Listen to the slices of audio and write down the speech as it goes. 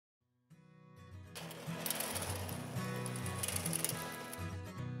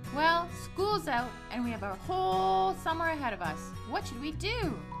Well, school's out and we have a whole summer ahead of us. What should we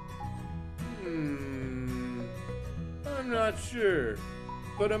do? I'm not sure.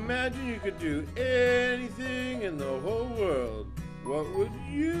 But imagine you could do anything in the whole world. What would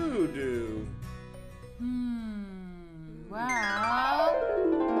you do? Well,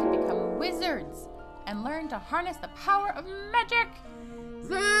 to become wizards and learn to harness the power of magic.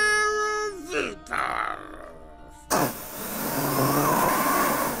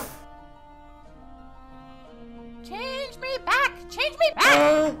 Change me back! Change me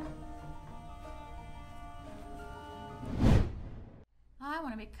back! I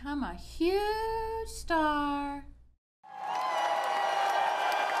want to become a huge star.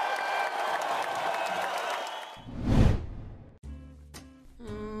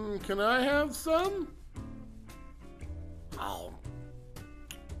 Can I have some?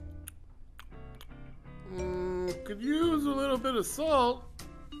 Could use a little bit of salt.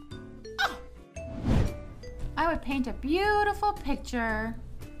 I would paint a beautiful picture.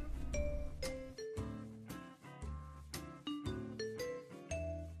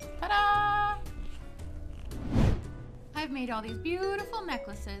 Ta-da! I've made all these beautiful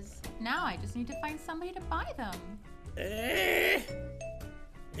necklaces. Now I just need to find somebody to buy them.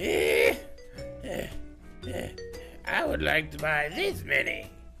 I would like to buy this many.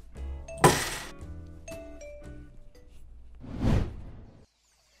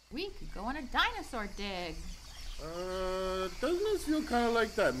 We could go on a dinosaur dig. Doesn't this feel kind of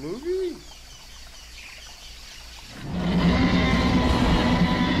like that movie?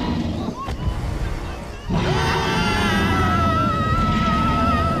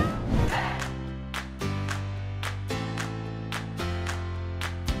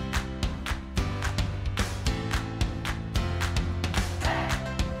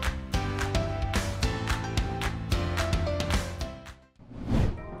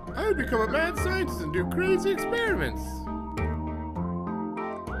 I would become a mad scientist and do crazy experiments.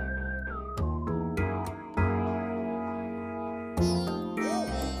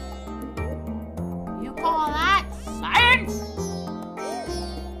 You call that science?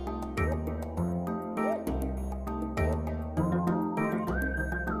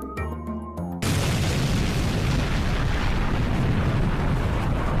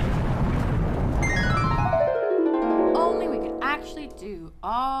 Only we could actually do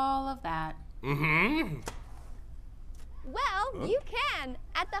all of that. Well, you can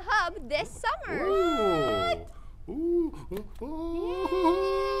at the Hub this summer. Ooh. Ooh.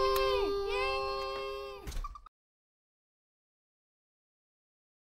 Yay!